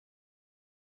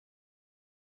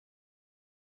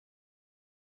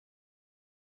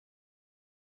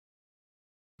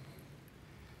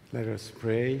Let us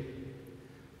pray.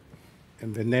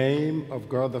 In the name of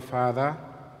God the Father,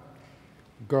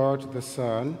 God the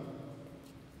Son,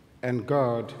 and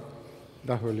God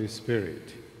the Holy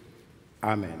Spirit.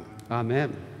 Amen.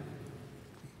 Amen.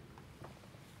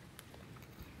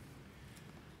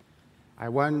 I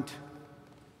want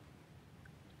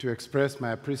to express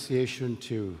my appreciation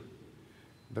to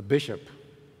the bishop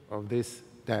of this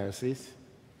diocese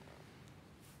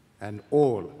and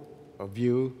all of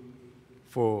you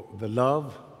for the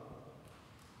love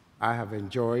I have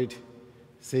enjoyed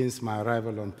since my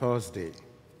arrival on Thursday.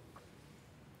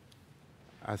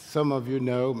 As some of you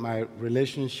know, my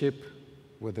relationship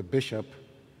with the bishop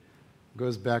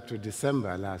goes back to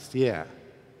December last year.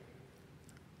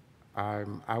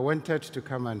 I wanted to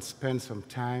come and spend some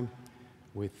time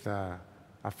with a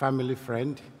family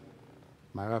friend,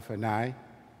 my wife and I,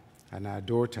 and our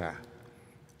daughter.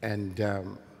 And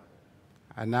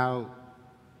I now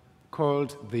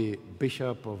called the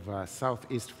Bishop of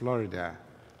Southeast Florida,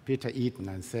 Peter Eaton,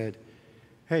 and said,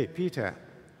 "Hey, Peter,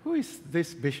 who is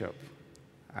this bishop,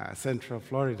 Central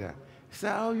Florida?" He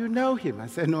said, "Oh, you know him." I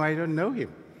said, "No, I don't know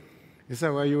him." He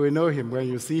said, "Well, you will know him when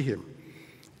you see him."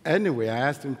 Anyway, I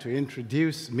asked him to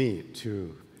introduce me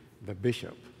to the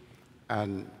bishop,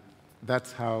 and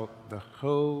that's how the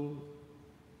whole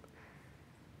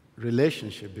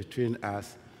relationship between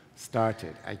us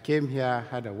started. I came here,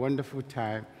 had a wonderful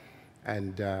time,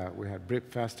 and we had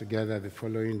breakfast together the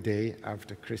following day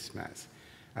after Christmas.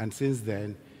 And since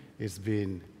then, it's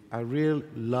been a real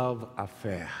love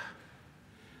affair.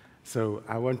 So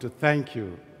I want to thank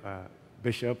you,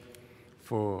 Bishop,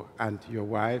 and your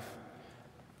wife,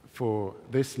 for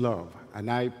this love. And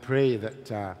I pray that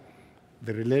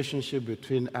the relationship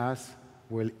between us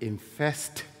will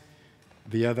infest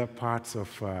the other parts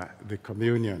of the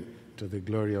communion to the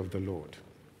glory of the Lord.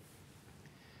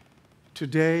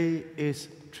 Today is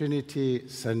Trinity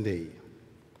Sunday.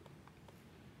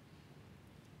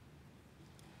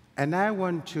 And I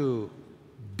want to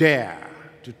dare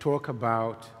to talk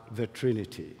about the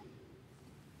Trinity.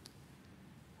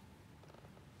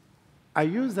 I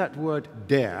use that word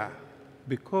dare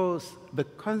because the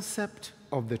concept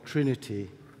of the Trinity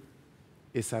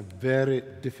is a very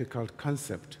difficult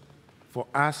concept for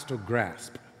us to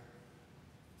grasp.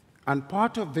 And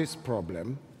part of this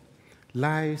problem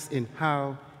lies in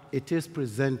how it is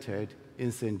presented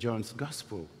in St. John's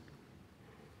Gospel.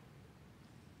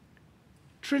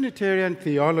 Trinitarian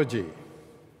theology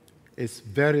is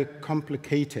very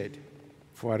complicated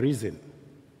for a reason.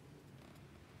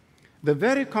 The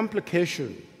very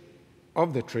complication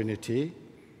of the Trinity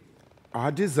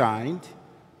are designed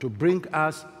to bring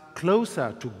us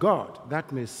closer to God.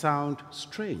 That may sound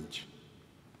strange.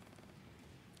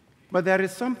 But there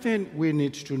is something we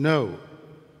need to know,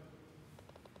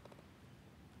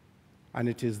 and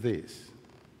it is this.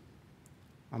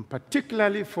 And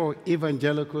particularly for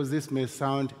evangelicals, this may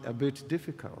sound a bit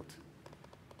difficult.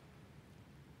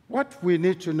 What we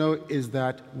need to know is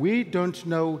that we don't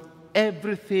know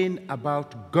everything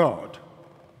about God,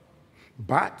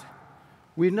 but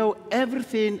we know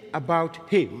everything about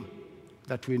Him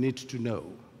that we need to know.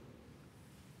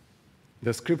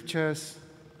 The Scriptures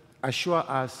assure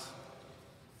us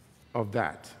of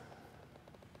that.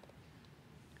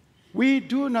 We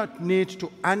do not need to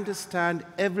understand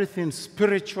everything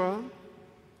spiritual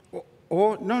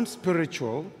or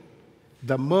non-spiritual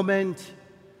the moment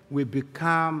we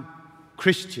become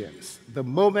Christians, the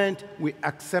moment we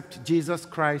accept Jesus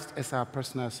Christ as our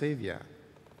personal Savior.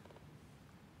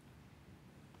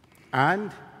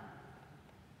 And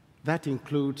that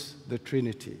includes the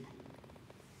Trinity.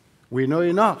 We know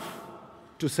enough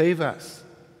to save us.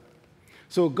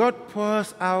 So God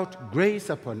pours out grace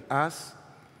upon us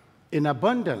in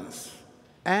abundance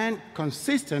and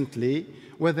consistently,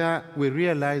 whether we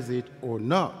realize it or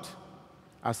not,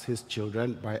 as His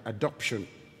children by adoption.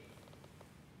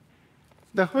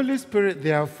 The Holy Spirit,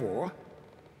 therefore,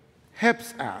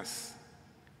 helps us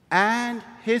and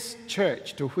His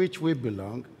church to which we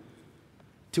belong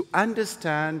to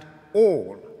understand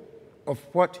all of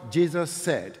what Jesus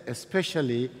said,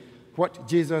 especially what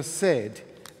Jesus said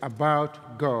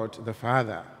about God the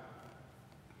Father.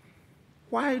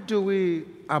 Why do we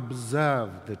observe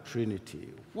the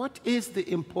Trinity? What is the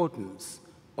importance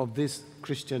of this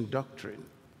Christian doctrine?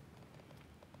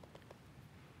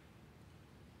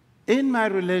 In my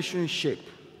relationship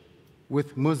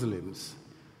with Muslims,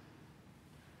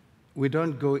 we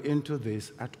don't go into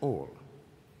this at all.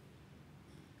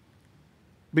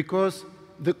 Because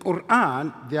the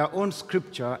Quran, their own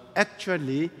scripture,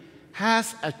 actually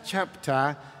has a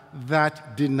chapter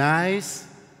that denies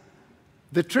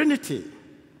the Trinity.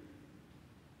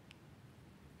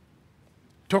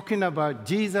 talking about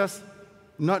Jesus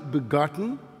not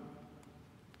begotten,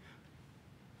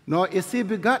 nor is he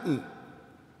begotten.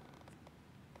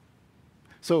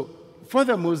 So for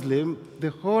the Muslim, the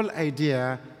whole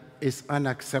idea is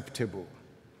unacceptable.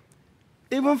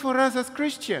 Even for us as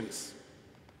Christians,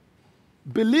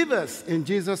 believers in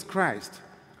Jesus Christ,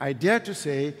 I dare to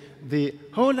say the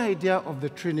whole idea of the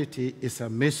Trinity is a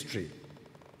mystery.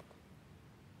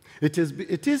 It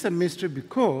is a mystery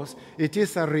because it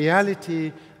is a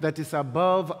reality that is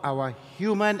above our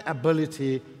human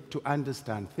ability to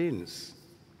understand things.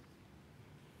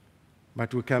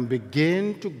 But we can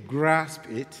begin to grasp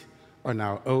it on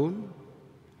our own,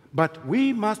 but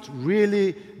we must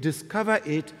really discover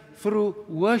it through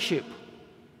worship,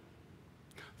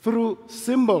 through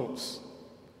symbols,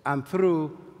 and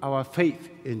through our faith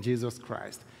in Jesus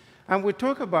Christ. And we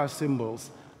talk about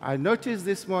symbols. I noticed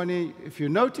this morning, if you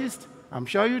noticed, I'm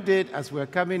sure you did, as we're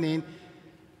coming in,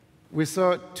 we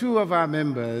saw two of our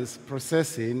members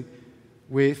processing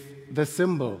with the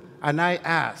symbol. And I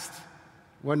asked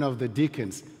one of the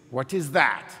deacons, what is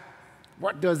that?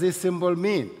 What does this symbol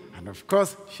mean? And of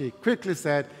course, she quickly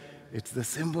said, it's the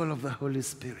symbol of the Holy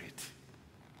Spirit.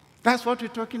 That's what we're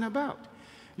talking about.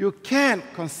 You can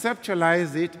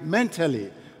conceptualize it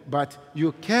mentally, but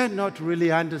you cannot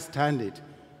really understand it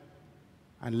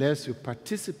unless you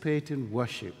participate in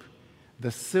worship, the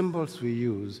symbols we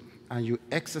use, and you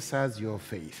exercise your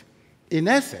faith. In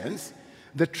essence,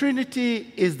 the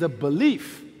Trinity is the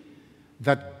belief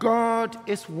that God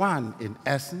is one in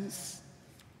essence,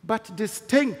 but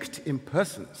distinct in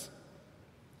persons.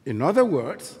 In other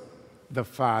words, the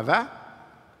Father,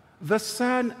 the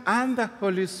Son, and the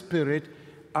Holy Spirit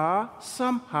are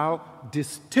somehow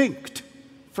distinct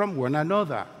from one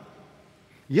another.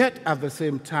 Yet at the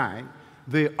same time,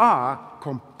 they are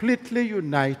completely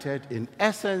united in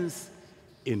essence,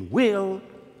 in will,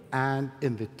 and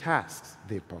in the tasks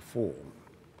they perform.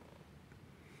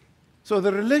 So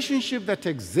the relationship that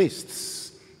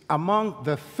exists among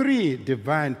the three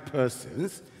divine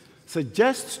persons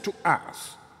suggests to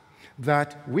us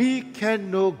that we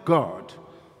can know God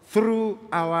through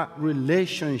our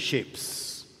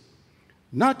relationships,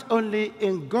 not only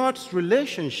in God's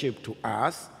relationship to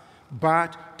us,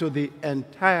 but to the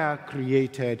entire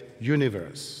created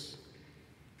universe.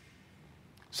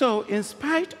 So, in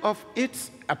spite of its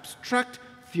abstract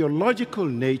theological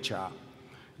nature,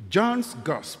 John's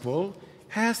gospel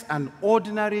has an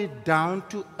ordinary,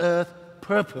 down-to-earth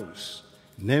purpose,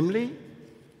 namely,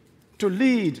 to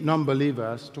lead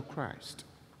non-believers to Christ.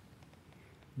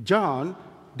 John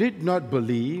did not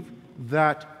believe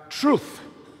that truth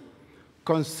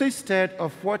consisted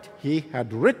of what he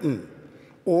had written,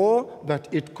 or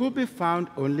that it could be found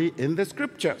only in the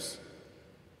Scriptures.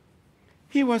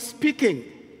 He was speaking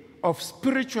of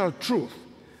spiritual truth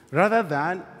rather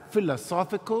than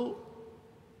philosophical,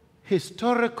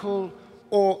 historical,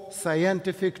 or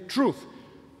scientific truth,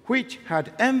 which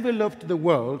had enveloped the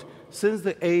world since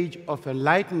the age of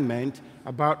enlightenment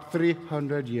about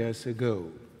 300 years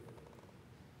ago.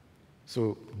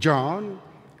 So John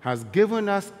has given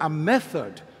us a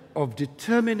method of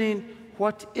determining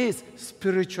what is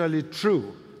spiritually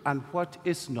true and what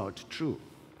is not true.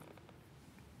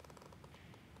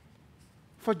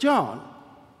 For John,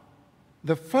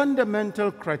 the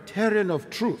fundamental criterion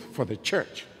of truth for the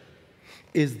church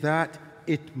is that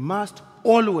it must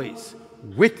always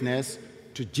witness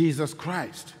to Jesus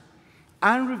Christ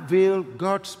and reveal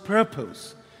God's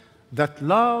purpose, that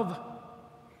love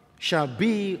shall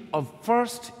be of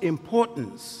first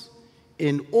importance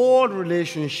in all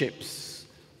relationships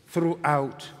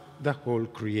throughout the whole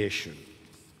creation.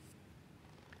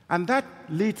 And that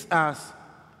leads us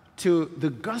to the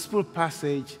gospel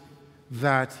passage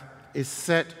that is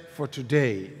set for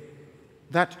today,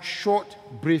 that short,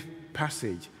 brief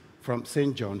passage from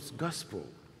St. John's Gospel.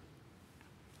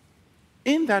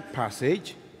 In that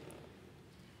passage,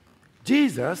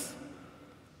 Jesus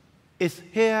is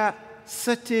here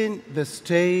setting the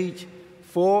stage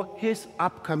for his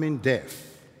upcoming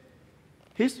death,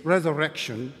 his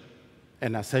resurrection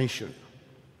and ascension.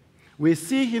 We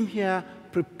see him here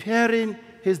preparing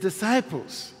his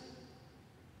disciples.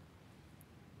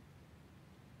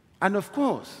 And of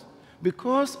course,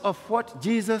 because of what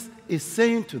Jesus is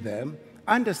saying to them,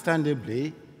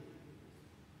 understandably,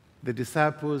 the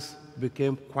disciples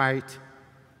became quite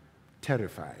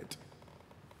terrified.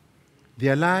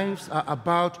 Their lives are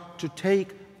about to take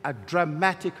a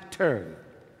dramatic turn.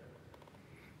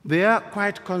 They are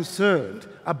quite concerned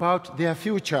about their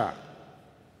future.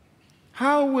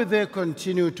 How will they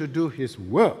continue to do his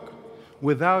work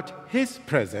without his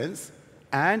presence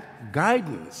and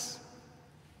guidance?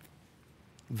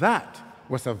 That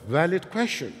was a valid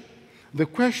question. The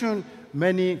question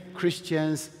many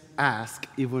Christians ask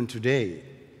even today.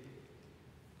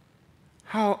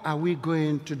 How are we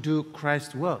going to do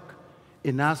Christ's work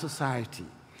in our society?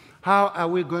 How are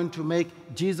we going to make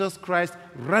Jesus Christ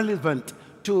relevant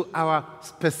to our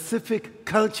specific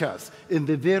cultures in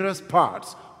the various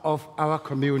parts of our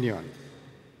communion?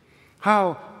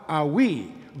 How are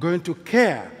we going to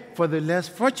care for the less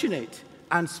fortunate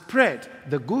and spread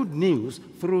the good news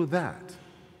through that?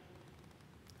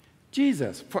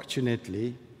 Jesus,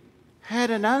 fortunately,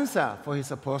 had an answer for his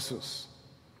apostles.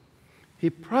 He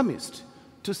promised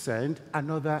to send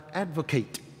another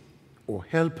advocate or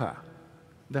helper,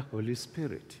 the Holy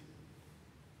Spirit.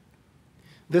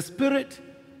 The Spirit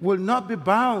will not be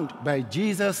bound by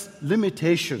Jesus'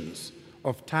 limitations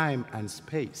of time and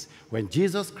space. When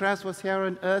Jesus Christ was here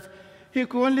on earth, he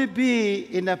could only be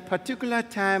in a particular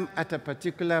time at a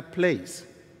particular place.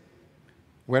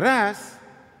 Whereas,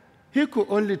 he could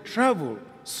only travel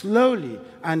slowly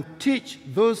and teach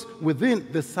those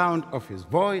within the sound of his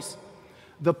voice.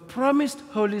 The promised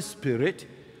Holy Spirit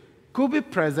could be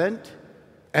present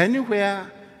anywhere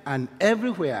and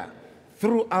everywhere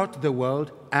throughout the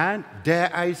world and, dare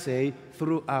I say,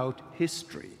 throughout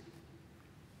history.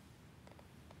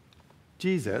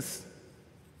 Jesus,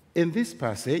 in this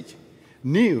passage,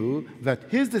 knew that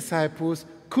his disciples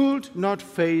could not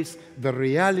face the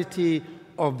reality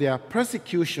of their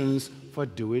persecutions for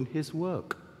doing his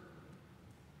work.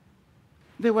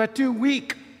 They were too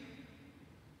weak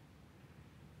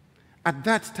at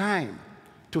that time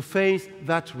to face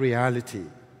that reality.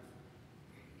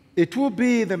 It will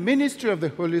be the ministry of the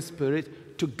Holy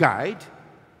Spirit to guide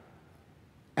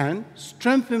and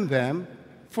strengthen them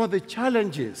for the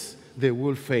challenges they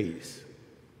will face.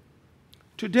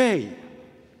 Today,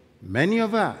 many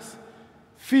of us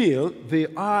feel they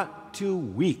are too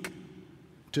weak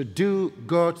to do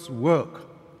God's work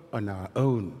on our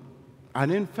own.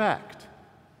 And in fact,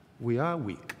 we are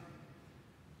weak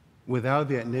without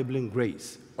the enabling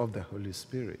grace of the Holy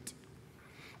Spirit.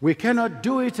 We cannot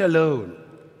do it alone.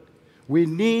 We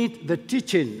need the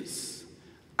teachings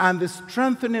and the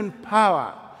strengthening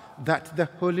power that the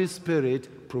Holy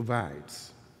Spirit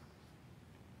provides.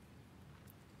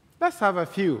 Let's have a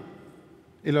few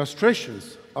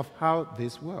illustrations of how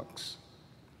this works.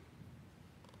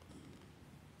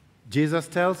 Jesus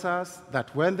tells us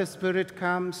that when the Spirit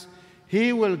comes,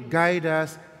 he will guide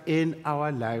us in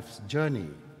our life's journey.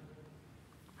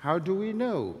 How do we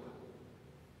know?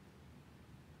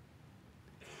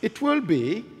 It will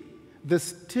be the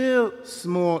still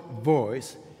small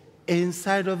voice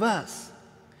inside of us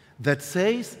that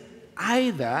says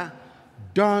either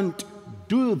don't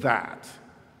do that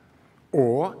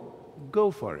or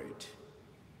go for it.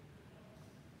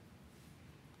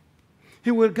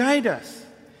 He will guide us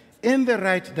in the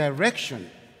right direction.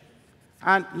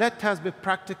 And let us be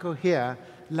practical here,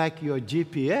 like your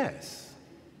GPS.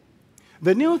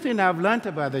 The new thing I've learned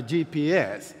about the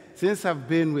GPS since I've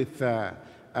been with the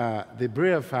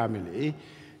Breer family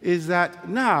is that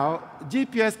now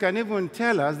GPS can even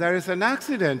tell us there is an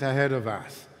accident ahead of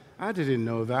us. I didn't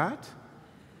know that.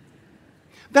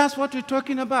 That's what we're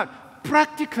talking about.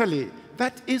 Practically,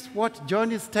 that is what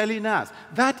John is telling us.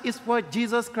 That is what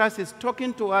Jesus Christ is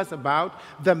talking to us about,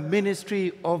 the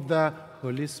ministry of the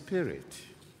Holy Spirit.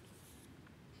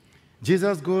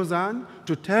 Jesus goes on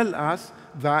to tell us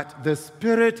that the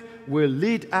Spirit will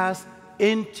lead us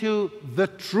into the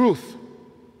truth.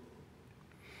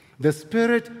 The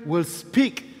Spirit will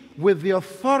speak with the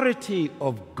authority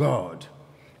of God,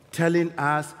 telling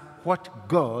us what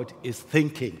God is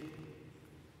thinking.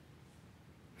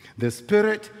 The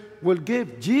Spirit will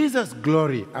give Jesus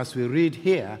glory, as we read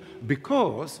here,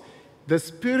 because the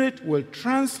Spirit will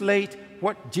translate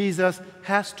what Jesus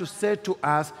has to say to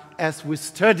us as we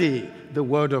study the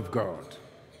Word of God.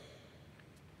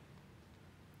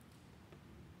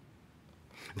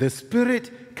 The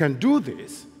Spirit can do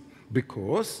this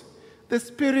because the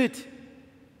Spirit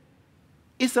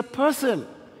is a person.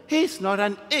 He is not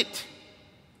an it.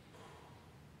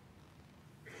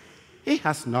 He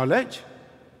has knowledge.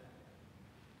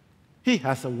 He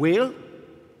has a will.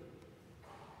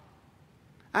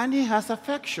 And he has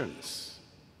affections.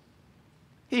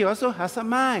 He also has a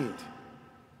mind.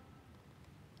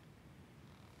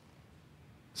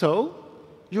 So,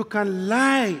 you can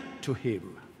lie to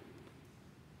him.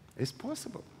 It's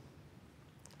possible.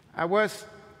 I was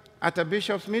at a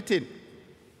bishop's meeting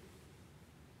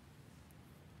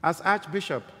as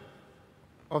Archbishop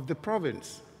of the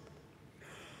province,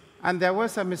 and there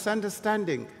was a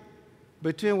misunderstanding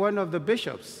between one of the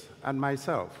bishops and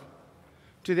myself,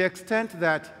 to the extent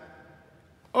that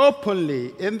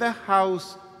openly in the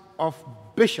House of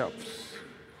Bishops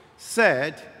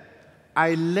said,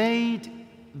 I laid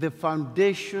the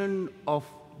foundation of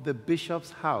the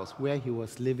bishop's house where he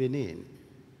was living in.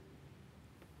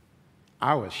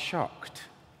 I was shocked.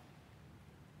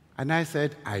 And I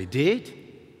said, I did?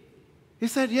 He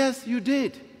said, yes, you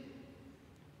did.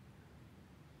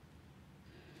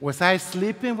 Was I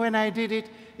sleeping when I did it?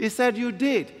 He said, you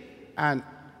did. And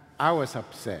I was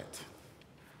upset.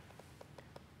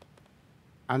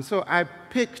 And so I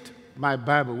picked my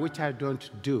Bible, which I don't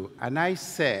do, and I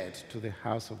said to the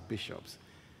House of Bishops,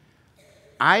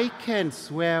 I can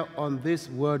swear on this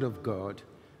word of God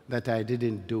that I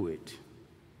didn't do it.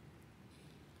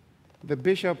 The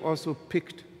bishop also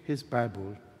picked his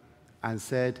Bible and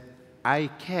said, I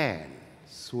can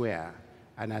swear,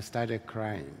 and I started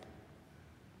crying.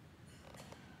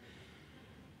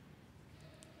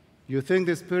 You think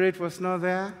the Spirit was not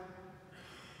there?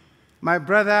 My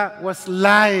brother was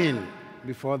lying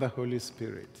before the Holy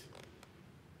Spirit.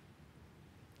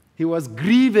 He was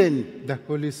grieving the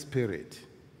Holy Spirit.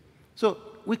 So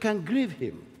we can grieve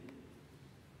him.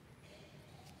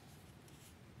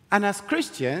 And as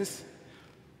Christians,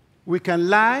 we can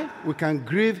lie, we can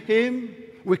grieve him,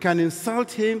 we can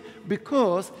insult him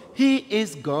because he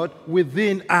is God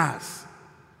within us.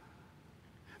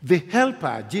 The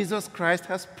helper Jesus Christ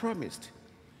has promised.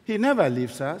 He never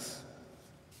leaves us.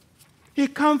 He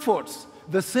comforts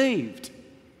the saved.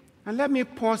 And let me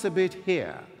pause a bit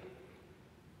here.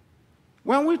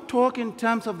 When we talk in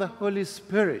terms of the Holy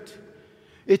Spirit,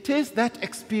 it is that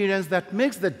experience that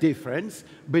makes the difference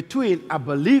between a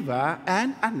believer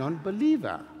and a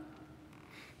non-believer.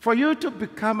 For you to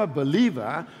become a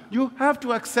believer, you have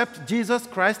to accept Jesus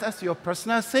Christ as your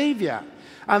personal Savior.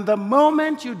 And the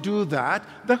moment you do that,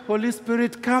 the Holy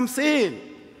Spirit comes in.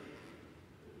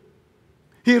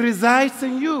 He resides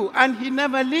in you, and he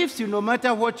never leaves you, no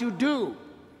matter what you do.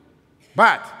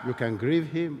 But you can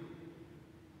grieve him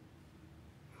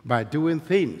by doing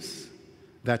things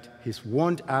that he's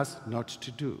warned us not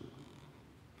to do.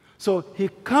 So he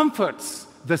comforts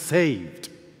the saved.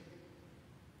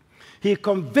 He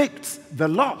convicts the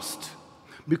lost,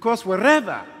 because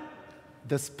wherever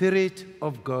the Spirit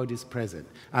of God is present.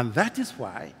 And that is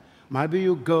why maybe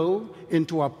you go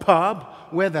into a pub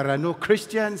where there are no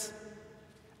Christians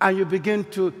and you begin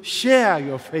to share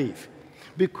your faith.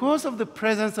 Because of the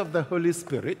presence of the Holy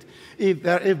Spirit,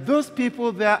 if those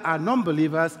people there are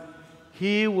non-believers,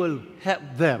 he will help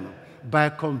them by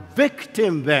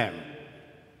convicting them.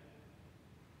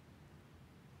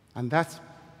 And that's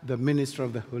the ministry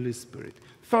of the Holy Spirit.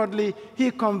 Thirdly,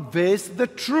 he conveys the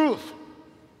truth.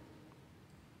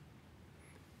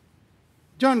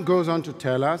 John goes on to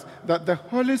tell us that the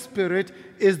Holy Spirit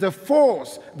is the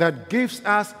force that gives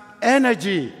us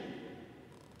energy.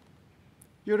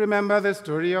 You remember the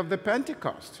story of the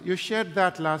Pentecost. You shared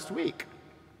that last week.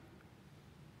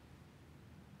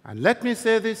 And let me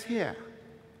say this here.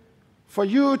 For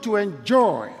you to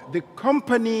enjoy the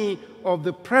company of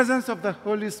the presence of the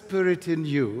Holy Spirit in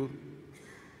you,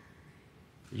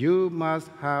 you must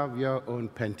have your own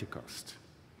Pentecost.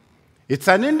 It's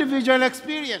an individual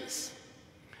experience.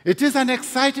 It is an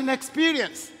exciting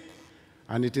experience.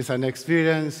 And it is an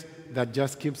experience that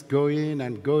just keeps going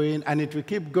and going, and it will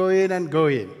keep going and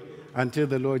going until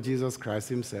the Lord Jesus Christ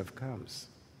himself comes.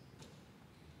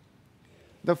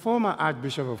 The former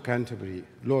Archbishop of Canterbury,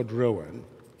 Lord Rowan,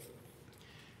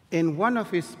 in one of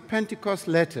his Pentecost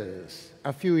letters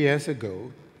a few years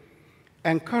ago,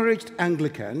 encouraged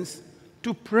Anglicans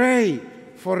to pray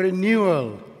for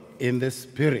renewal in the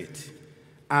Spirit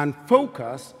and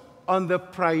focus on the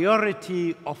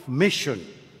priority of mission,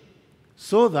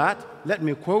 so that, let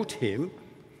me quote him,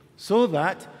 so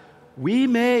that we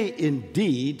may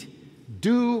indeed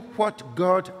do what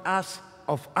God asks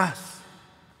of us,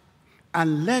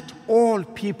 and let all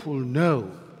people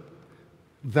know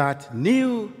that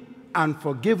new and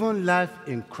forgiven life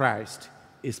in Christ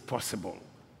is possible.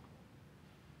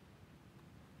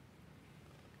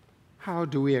 How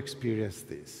do we experience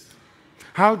this?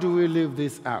 How do we live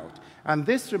this out? And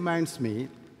this reminds me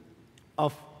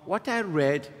of what I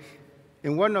read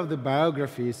in one of the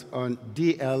biographies on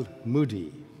D.L.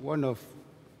 Moody, one of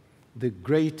the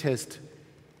greatest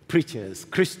preachers,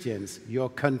 Christians, your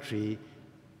country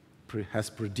has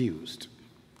produced.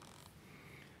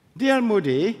 D.L.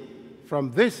 Moody,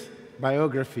 from this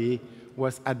biography,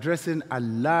 was addressing a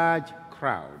large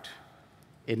crowd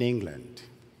in England.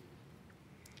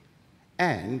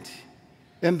 And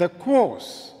in the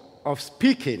course of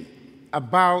speaking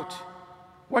about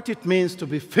what it means to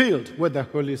be filled with the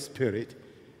Holy Spirit,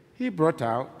 he brought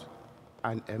out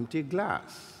an empty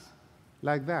glass,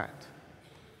 like that.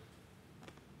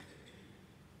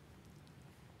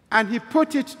 and he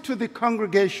put it to the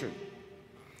congregation.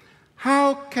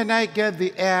 How can I get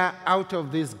the air out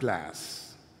of this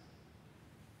glass?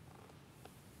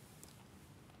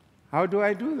 How do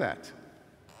I do that?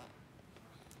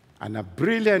 And a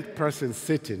brilliant person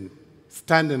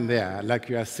standing there like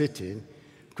you are sitting,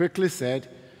 quickly said,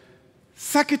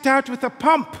 suck it out with a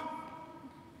pump.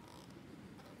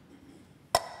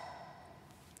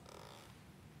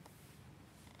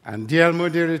 And D.L.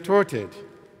 Moody retorted.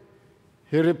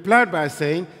 He replied by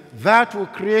saying, that will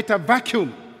create a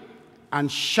vacuum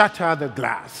and shatter the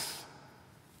glass.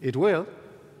 It will.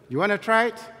 You want to try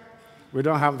it? We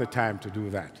don't have the time to do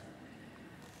that.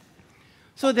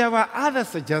 So there were other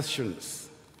suggestions.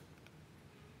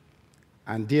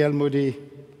 And D.L. Moody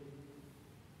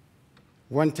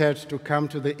wanted to come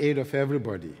to the aid of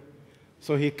everybody.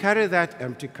 So he carried that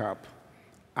empty cup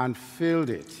and filled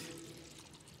it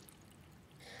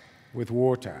with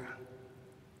water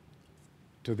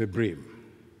to the brim.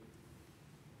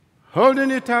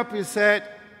 Holding it up, he said,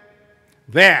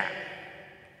 there,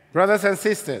 brothers and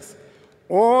sisters,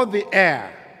 all the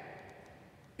air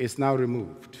is now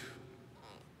removed.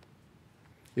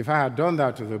 If I had done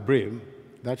that to the brim,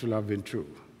 that would have been true.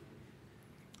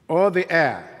 All the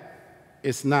air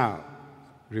is now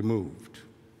removed.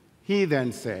 He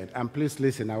then said, and please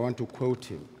listen, I want to quote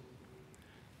him,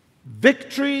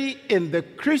 victory in the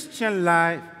Christian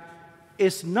life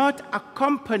is not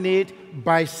accompanied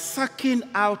by sucking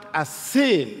out a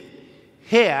sin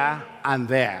here and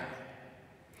there,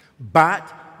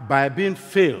 but by being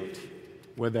filled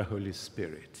with the Holy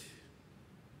Spirit.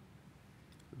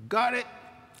 Got it?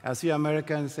 As you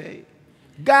Americans say,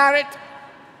 got it?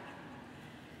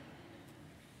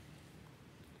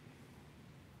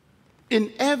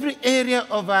 In every area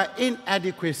of our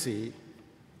inadequacy,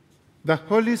 the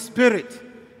Holy Spirit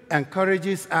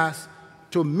encourages us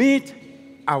to meet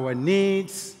our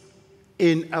needs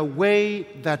in a way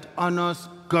that honors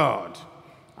God.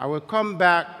 I will come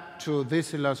back to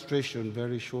this illustration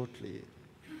very shortly.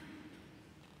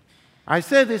 I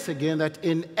say this again, that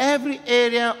in every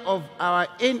area of our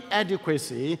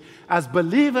inadequacy, as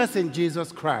believers in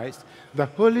Jesus Christ, the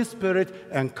Holy Spirit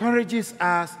encourages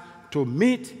us to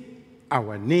meet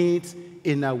our needs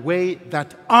in a way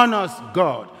that honors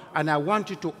God. And I want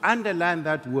you to underline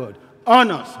that word,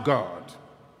 honors God.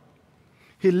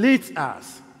 He leads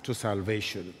us to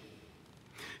salvation.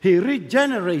 He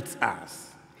regenerates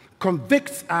us,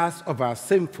 convicts us of our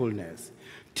sinfulness,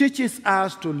 teaches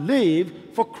us to live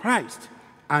for Christ,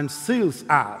 and seals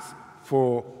us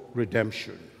for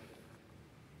redemption.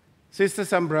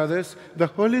 Sisters and brothers, the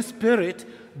Holy Spirit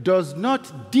does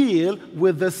not deal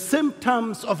with the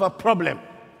symptoms of a problem,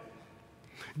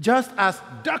 just as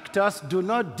doctors do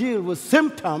not deal with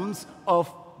symptoms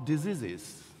of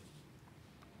diseases.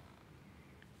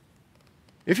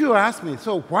 If you ask me,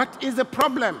 so what is the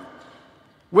problem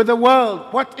with the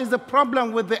world? What is the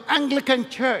problem with the Anglican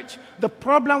Church? The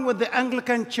problem with the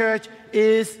Anglican Church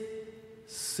is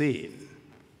sin.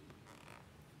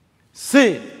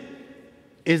 Sin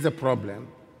is the problem.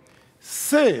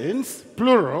 Sins,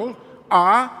 plural,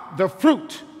 are the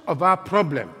fruit of our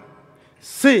problem.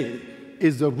 Sin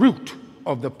is the root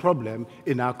of the problem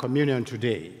in our communion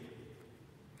today.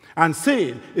 And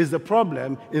sin is the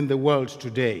problem in the world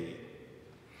today.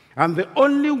 And the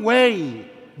only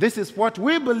way, this is what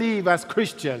we believe as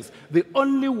Christians, the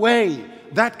only way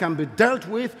that can be dealt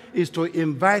with is to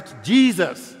invite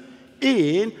Jesus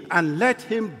in and let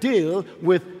him deal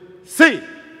with sin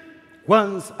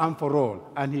once and for all.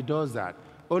 And he does that.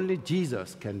 Only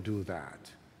Jesus can do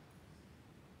that.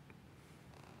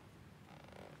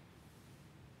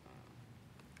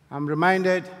 I'm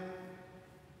reminded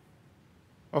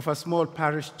of a small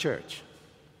parish church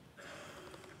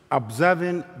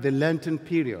observing the Lenten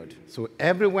period. So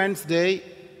every Wednesday,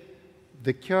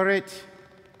 the curate,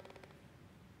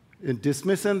 in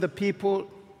dismissing the people,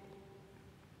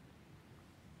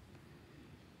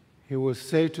 he will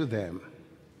say to them,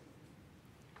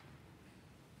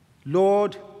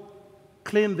 Lord,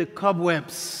 clean the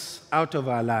cobwebs out of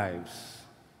our lives.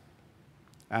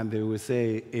 And they will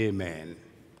say, Amen.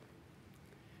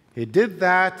 He did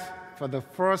that for the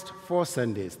first 4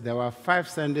 Sundays. There were 5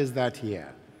 Sundays that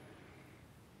year.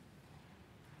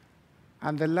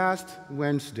 And the last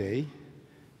Wednesday,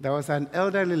 there was an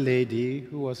elderly lady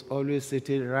who was always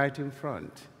sitting right in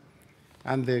front.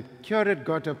 And the curate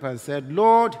got up and said,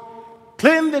 Lord,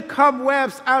 clean the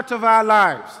cobwebs out of our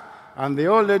lives. And the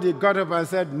old lady got up and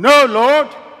said, no, Lord,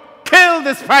 kill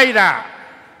the spider.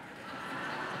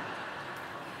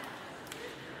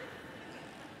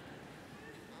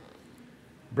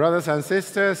 Brothers and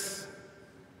sisters,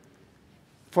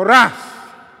 for us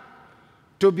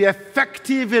to be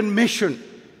effective in mission,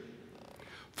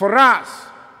 for us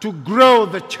to grow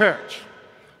the church,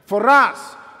 for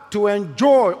us to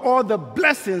enjoy all the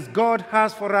blessings God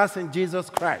has for us in Jesus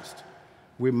Christ,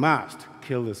 we must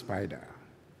kill the spider.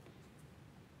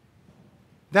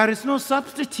 There is no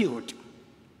substitute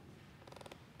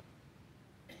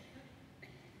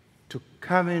to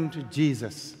coming to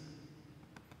Jesus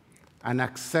and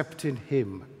accepting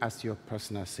him as your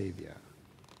personal Savior.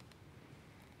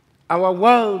 Our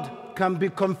world can be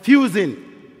confusing.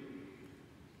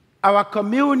 Our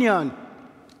communion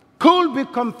could be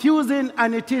confusing,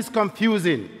 and it is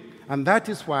confusing. And that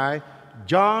is why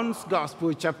John's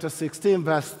Gospel, chapter 16,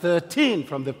 verse 13,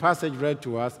 from the passage read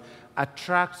to us,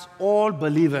 attracts all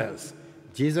believers.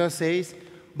 Jesus says,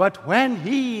 "But when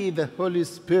he, the Holy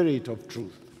Spirit of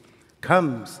truth,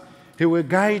 comes, he will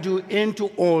guide you into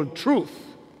all truth."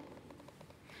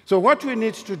 So what we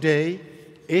need today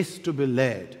is to be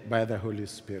led by the Holy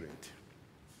Spirit.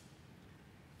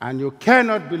 And you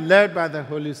cannot be led by the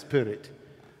Holy Spirit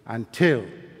until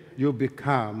you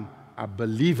become a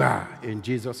believer in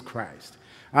Jesus Christ.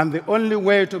 And the only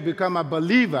way to become a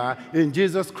believer in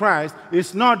Jesus Christ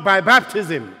is not by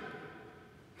baptism.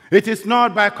 It is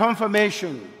not by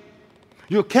confirmation.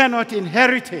 You cannot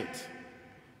inherit it.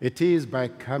 It is by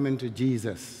coming to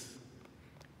Jesus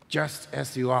just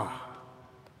as you are,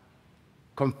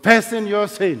 confessing your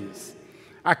sins,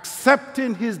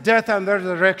 accepting his death and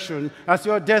resurrection as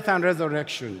your death and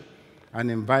resurrection, and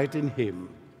inviting him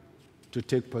to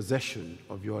take possession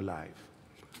of your life.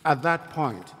 At that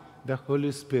point, the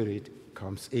Holy Spirit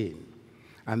comes in,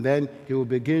 and then he will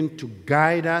begin to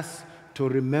guide us to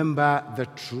remember the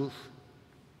truth.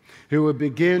 He will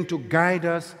begin to guide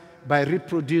us by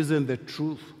reproducing the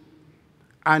truth,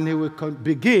 and he will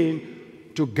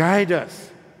begin to guide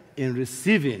us in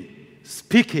receiving,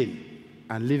 speaking,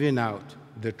 and living out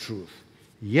the truth.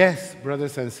 Yes,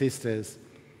 brothers and sisters,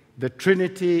 the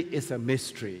Trinity is a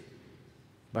mystery,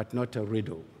 but not a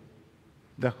riddle.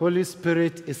 The Holy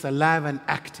Spirit is alive and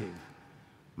active.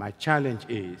 My challenge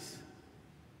is,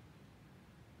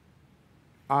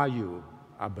 are you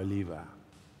a believer?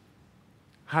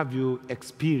 Have you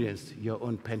experienced your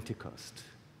own Pentecost?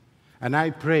 And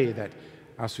I pray that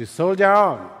as we soldier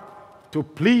on to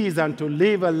please and to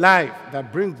live a life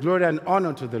that brings glory and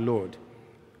honor to the Lord,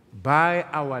 by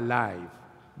our life,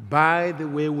 by the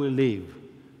way we live,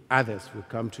 others will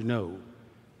come to know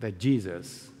that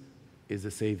Jesus is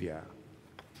the Savior.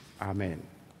 Amen.